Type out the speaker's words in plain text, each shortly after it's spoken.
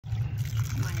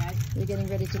Oh my God. You're getting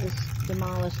ready to just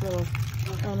demolish little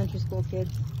elementary school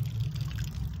kids.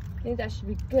 I think that should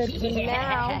be good for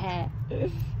now.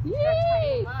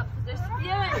 Yay!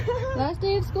 Last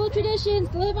day of school traditions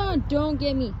to live on. Don't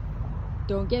get me.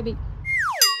 Don't get me.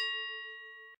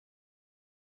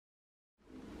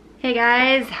 Hey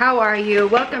guys, how are you?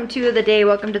 Welcome to the day,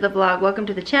 welcome to the vlog, welcome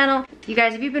to the channel. You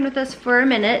guys, if you've been with us for a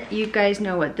minute, you guys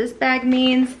know what this bag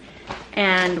means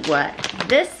and what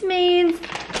this means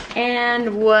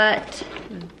and what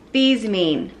these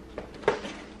mean.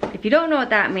 If you don't know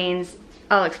what that means,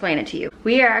 I'll explain it to you.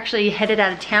 We are actually headed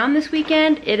out of town this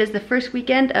weekend. It is the first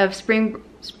weekend of spring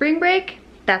break.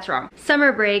 That's wrong.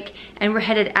 Summer break, and we're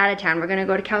headed out of town. We're gonna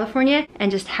go to California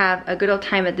and just have a good old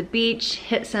time at the beach,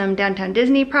 hit some downtown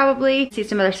Disney probably, see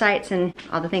some other sights and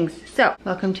all the things. So,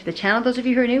 welcome to the channel. Those of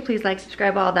you who are new, please like,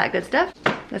 subscribe, all that good stuff.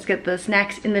 Let's get the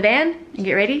snacks in the van and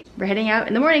get ready. We're heading out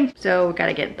in the morning, so we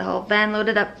gotta get the whole van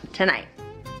loaded up tonight.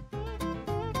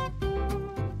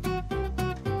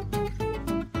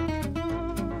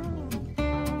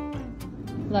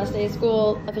 Last day of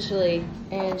school officially,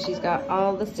 and she's got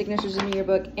all the signatures in the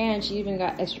yearbook, and she even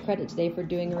got extra credit today for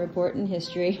doing a report in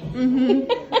history.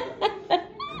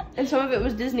 And some of it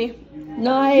was Disney.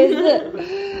 Nice.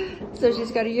 So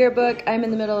she's got a yearbook. I'm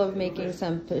in the middle of making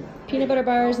some peanut butter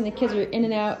bars, and the kids are in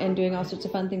and out and doing all sorts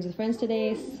of fun things with friends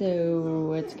today,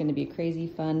 so it's gonna be crazy,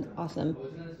 fun, awesome.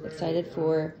 Excited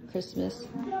for Christmas.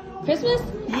 Christmas?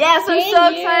 Yes, I'm so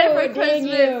excited for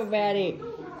Christmas. Dang you, Maddie.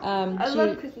 I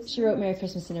love Christmas. She wrote Merry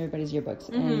Christmas in everybody's yearbooks,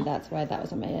 and that's why that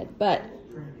was on my head. But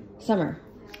summer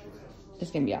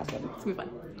is gonna be awesome. It's gonna be fun.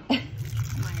 Oh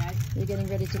my God. You're getting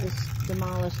ready to just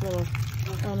demolish little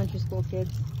elementary school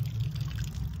kids.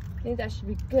 I think that should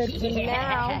be good for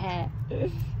now.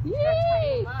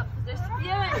 Yay!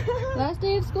 Last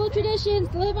day of school traditions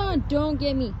to live on. Don't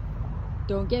get me.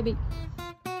 Don't get me.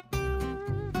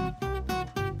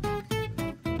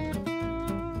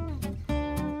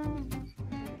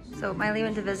 So Myli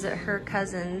went to visit her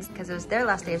cousins because it was their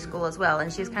last day of school as well,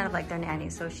 and she's kind of like their nanny,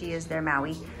 so she is their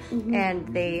Maui.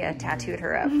 And they tattooed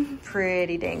her up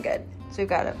pretty dang good. So we've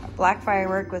got a black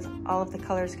firework with all of the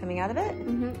colors coming out of it.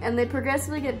 And they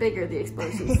progressively get bigger, the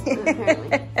explosions,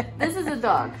 apparently. This is a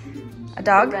dog. A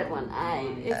dog? The red one.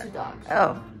 It's a dog.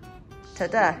 Oh,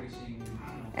 ta-da.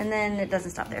 And then it doesn't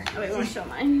stop there. Oh, wait, I want to show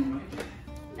mine.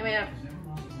 And we have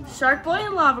Shark Boy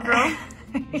and Lava Girl.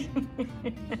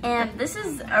 And this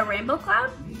is a rainbow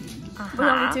cloud with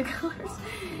only 2 colors.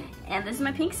 And this is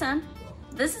my pink sun.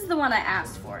 This is the one I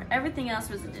asked for. Everything else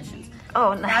was additions.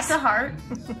 Oh, nice. That's a heart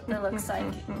that looks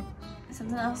like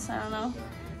something else. I don't know.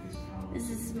 This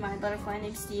is my butterfly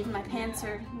named Steve. My pants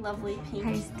are lovely pink.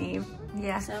 Hey, Steve.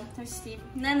 Yeah. So there's Steve.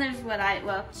 And then there's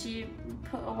she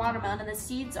put a watermelon, and the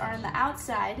seeds are on the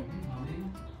outside.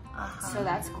 So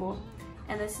that's cool.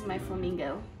 And this is my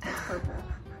flamingo. That's purple.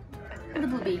 The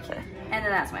blue beak. And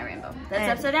then that's my rainbow. That's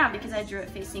upside down because I drew it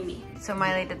facing me. So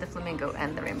Myli did the flamingo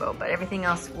and the rainbow, but everything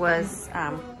else was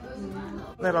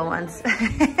little ones.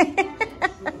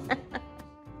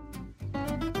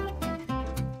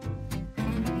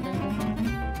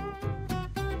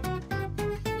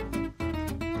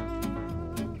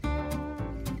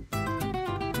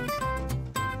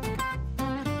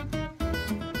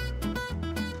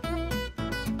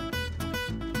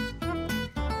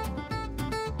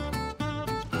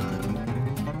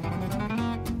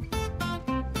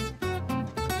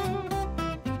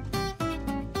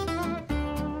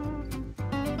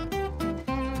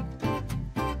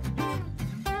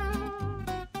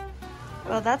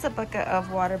 Well, that's a bucket of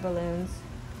water balloons,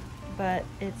 but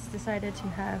it's decided to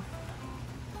have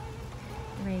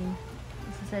rain.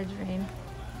 It's decided to rain.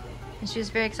 And she was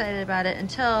very excited about it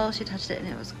until she touched it and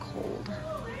it was cold.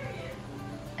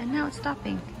 And now it's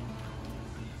stopping.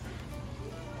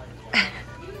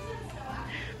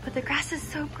 But the grass is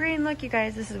so green. Look, you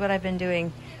guys, this is what I've been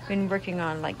doing. Been working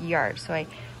on like yard. So I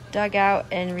dug out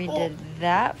and redid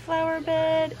that flower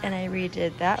bed, and I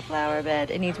redid that flower bed.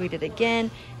 It needs weeded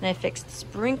again, and I fixed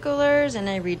sprinklers, and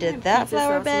I redid that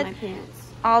flower bed.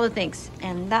 All the things,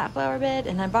 and that flower bed,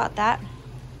 and I bought that.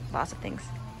 Lots of things.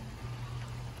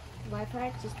 My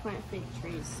practice is plant fig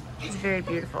trees. It's very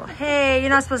beautiful. Hey, you're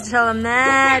not supposed to tell them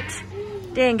that.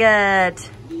 Dang it.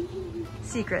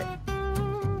 Secret.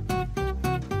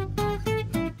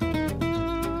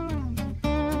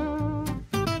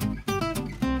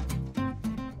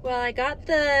 Well, I got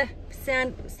the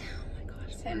sandwiches.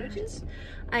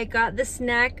 I got the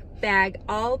snack bag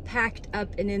all packed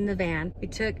up and in the van. We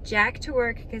took Jack to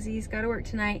work because he's got to work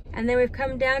tonight. And then we've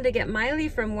come down to get Myli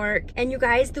from work. And you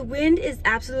guys, the wind is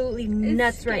absolutely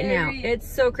nuts right now.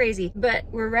 It's so crazy. But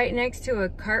we're right next to a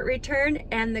cart return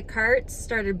and the carts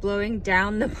started blowing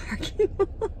down the parking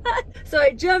lot. So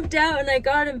I jumped out and I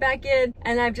got him back in,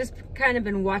 and I've just kind of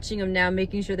been watching them now,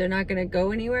 making sure they're not going to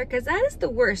go anywhere, because that is the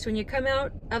worst when you come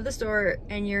out of the store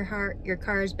and your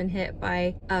car has been hit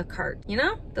by a cart, you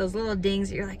know, those little dings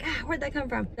that you're like, ah, where'd that come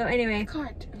from? So anyway,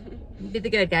 Cart. Be the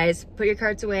good, guys. Put your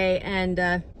carts away and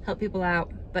help people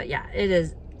out. But yeah, it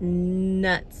is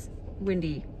nuts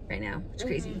windy right now. It's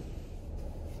crazy.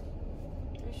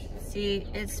 See,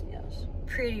 it's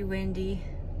pretty windy.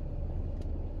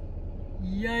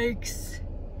 Yikes.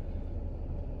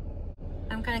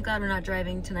 I'm kind of glad we're not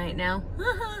driving tonight now.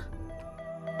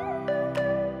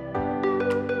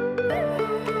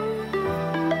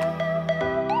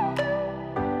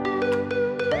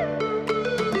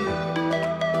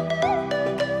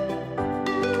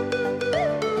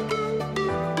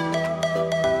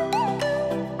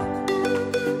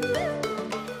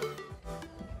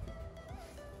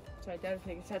 Sorry, Dad was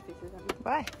taking selfies or something.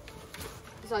 Why?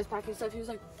 He's always packing stuff. He was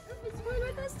like, "It's going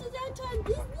with us to downtown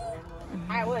Disney."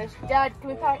 I wish. Dad, can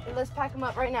we pack? Let's pack them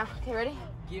up right now. Okay, ready?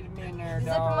 Get him in there, Zip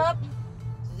them dog. up.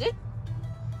 Zip.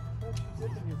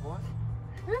 Zip him, your boy.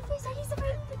 Rufy said he's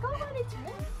ready to go on a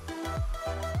trip.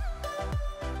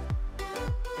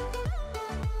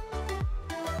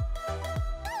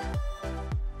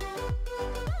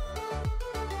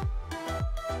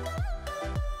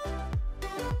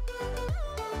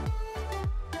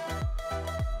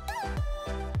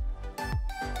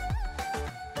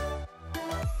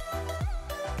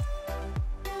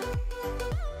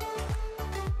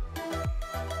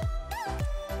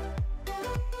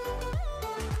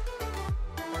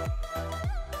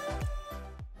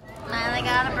 I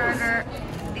got a burger.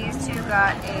 These two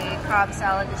got a Cobb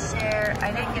salad to share.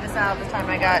 I didn't get a salad this time.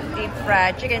 I got deep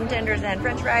fried chicken tenders and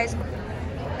french fries.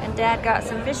 And Dad got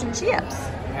some fish and chips.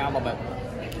 Halibut.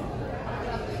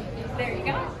 There you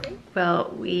go.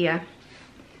 Well, we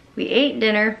ate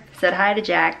dinner, said hi to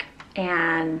Jack,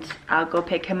 and I'll go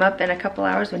pick him up in a couple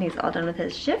hours when he's all done with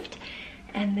his shift.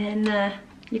 And then,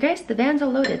 you guys, the van's all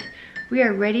loaded. We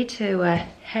are ready to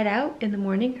head out in the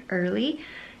morning early,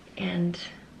 and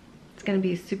it's gonna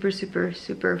be a super, super,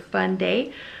 super fun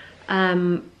day.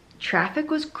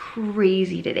 Traffic was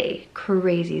crazy today,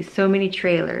 crazy. So many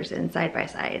trailers and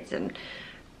side-by-sides and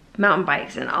mountain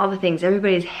bikes and all the things.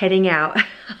 Everybody's heading out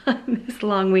on this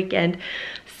long weekend.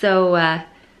 So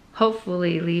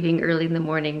hopefully leaving early in the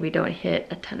morning, we don't hit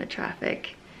a ton of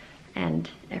traffic and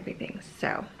everything.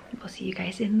 So we'll see you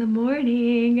guys in the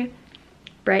morning,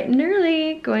 bright and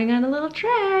early, going on a little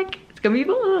trek. It's gonna be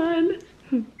fun.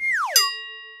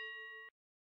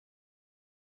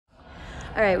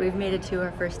 All right, we've made it to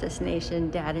our first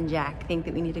destination. Dad and Jack think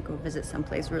that we need to go visit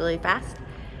someplace really fast.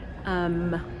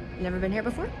 Never been here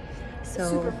before, so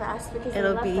Super fast because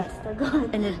it'll be they're gone.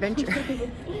 an adventure. Get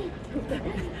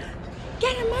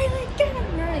him, Myli! Get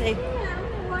him! Where are they?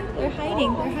 They're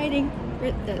hiding. They're hiding.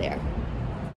 There they are.